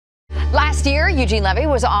Last year, Eugene Levy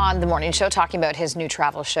was on the morning show talking about his new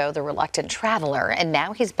travel show, The Reluctant Traveler, and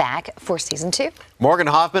now he's back for season 2. Morgan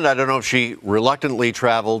Hoffman, I don't know if she reluctantly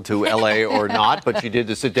traveled to L.A. or not, but she did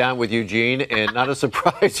to sit down with Eugene, and not a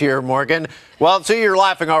surprise here, Morgan. Well, see, you're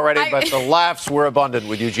laughing already, but the laughs were abundant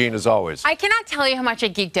with Eugene as always. I cannot tell you how much I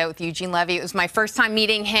geeked out with Eugene Levy. It was my first time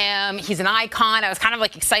meeting him. He's an icon. I was kind of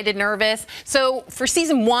like excited, nervous. So for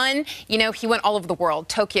season 1, you know, he went all over the world: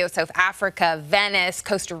 Tokyo, South Africa, Venice,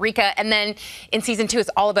 Costa Rica, and then in season 2, it's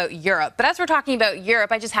all about Europe. But as we're talking about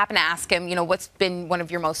Europe, I just happened to ask him, you know, what's been one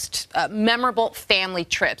of your most memorable family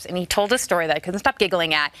trips? And he told a story that I couldn't stop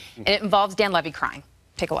giggling at, and it involves Dan Levy crying.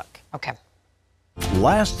 Take a look. Okay.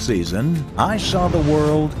 Last season, I saw the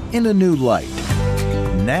world in a new light.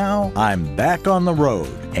 Now I'm back on the road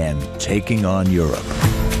and taking on Europe.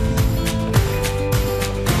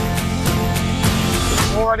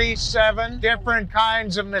 47 different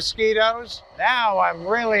kinds of mosquitoes. Now I'm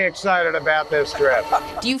really excited about this trip.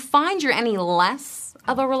 Do you find you're any less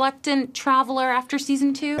of a reluctant traveler after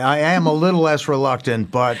season 2? I am a little less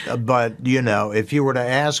reluctant, but you know, if you were to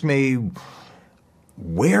ask me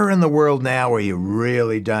where in the world now are you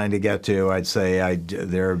really dying to get to, I'd say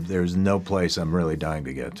there's no place I'm really dying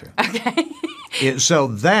to get to. Okay. So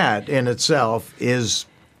that in itself is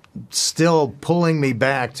still pulling me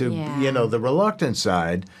back to, you know, the reluctant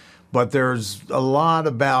side, but there's a lot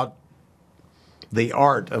about the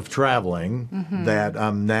art of traveling that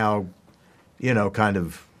I'm now, you know, kind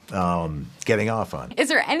of getting off on. Is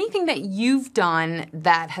there anything that you've done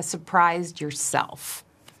that has surprised yourself?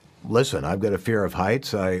 Listen, I've got a fear of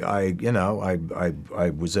heights. I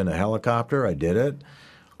was in a helicopter. I did it.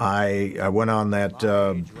 I went on that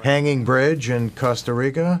hanging bridge in Costa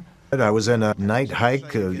Rica. I was in a night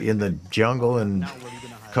hike in the jungle in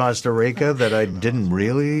Costa Rica that I didn't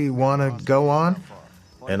really want to go on.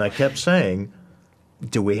 And I kept saying,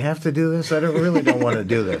 do we have to do this? I really don't want to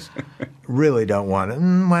do this. Really don't want it.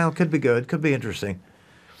 Well, it could be good. Could be interesting.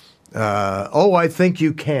 I think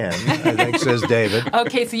you can, I think, says David.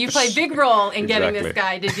 Okay, so you play a big role in getting this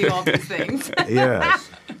guy to do all these things. Yes.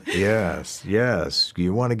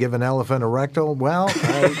 You want to give an elephant a rectal? Well,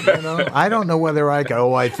 I don't know whether I can.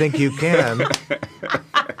 I think you can.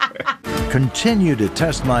 Continue to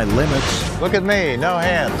test my limits. Look at me, no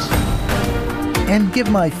hands. And give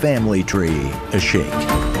my family tree a shake.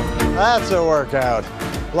 That's a workout.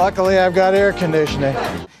 Luckily, I've got air conditioning.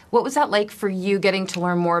 What was that like for you getting to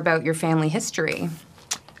learn more about your family history?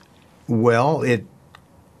 Well, it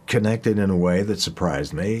connected in a way that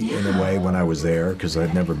surprised me, in a way when I was there, because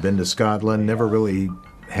I'd never been to Scotland, never really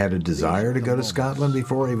had a desire to go to Scotland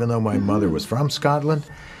before, even though my mother was from Scotland.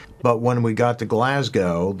 But when we got to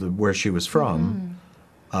Glasgow, where she was from,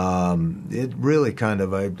 it really kind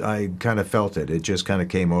of, I kind of felt it. It just kind of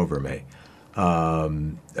came over me.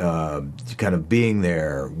 Kind of being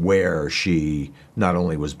there where she not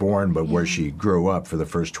only was born, but where she grew up for the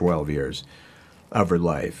first 12 years of her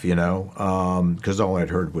life, you know, because all I'd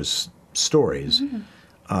heard was stories.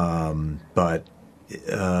 But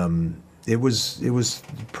it was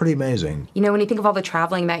pretty amazing. You know, when you think of all the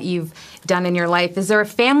traveling that you've done in your life, is there a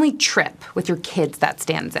family trip with your kids that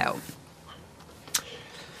stands out?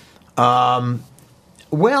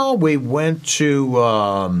 Well, we went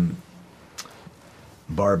to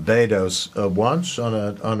Barbados once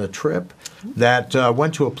on a trip that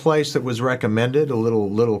went to a place that was recommended, a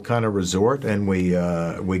little kind of resort, and we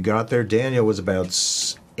got there. Daniel was about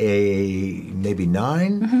maybe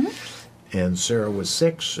 9, and Sarah was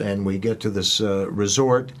 6, and we get to this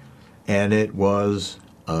resort, and it was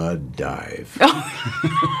a dive.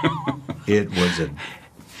 It was a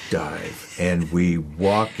dive, and we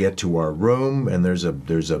get to our room, and there's a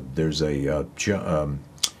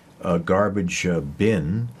garbage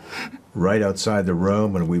bin right outside the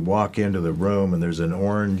room, and we walk into the room, and there's an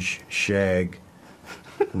orange shag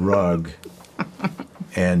rug,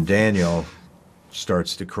 and Daniel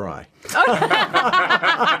starts to cry.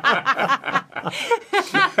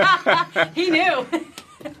 He knew.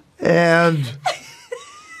 And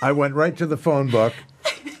I went right to the phone book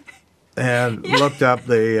and looked up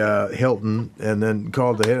the Hilton, and then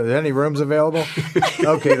called the Hilton. Any rooms available?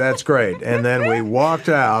 Okay, that's great. And then we walked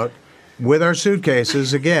out with our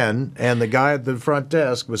suitcases again, and the guy at the front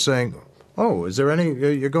desk was saying, "Oh, is there any?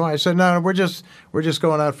 You're going?" I said, "No, we're just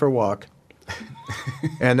going out for a walk."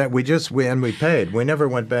 And that we paid. We never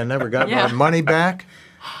went back. Never got our money back.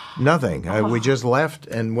 Nothing. We just left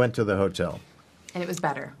and went to the hotel. And it was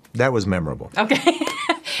better. That was memorable. Okay.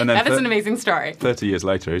 And then that is an amazing story. 30 years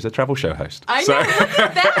later, he's a travel show host. I know, look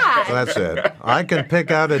at that. That's it. I can pick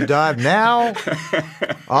out a dive now.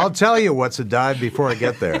 I'll tell you what's a dive before I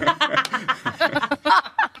get there.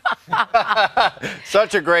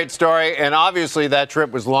 Such a great story. And obviously that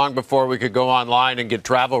trip was long before we could go online and get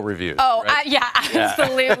travel reviews. Oh, right? yeah,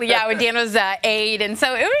 absolutely. Yeah, when Dan was 8. And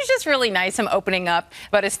so it was just really nice, him opening up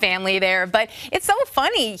about his family there. But it's so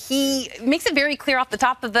funny. He makes it very clear off the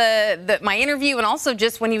top of my interview, and also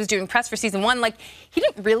just when he was doing press for season 1, like, he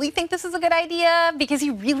didn't really think this is a good idea because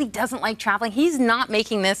he really doesn't like traveling. He's not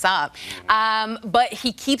making this up. But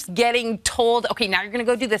he keeps getting told, okay, now you're going to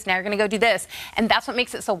go do this, now you're going to go do this. And that's what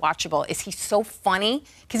makes it so watchable, is he's so funny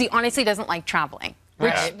because he honestly doesn't like traveling.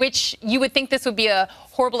 Which you would think this would be a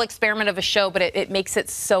horrible experiment of a show, but it makes it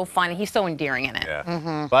so funny. He's so endearing in it.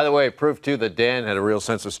 Yeah. By the way, proof, too, that Dan had a real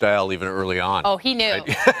sense of style even early on. Oh, he knew.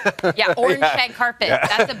 Right? Yeah, orange shag carpet. Yeah.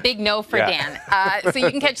 That's a big no for Dan. So you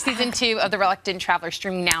can catch season 2 of The Reluctant Traveler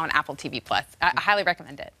streaming now on Apple TV+. I highly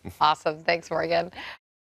recommend it. Awesome. Thanks, Morgan.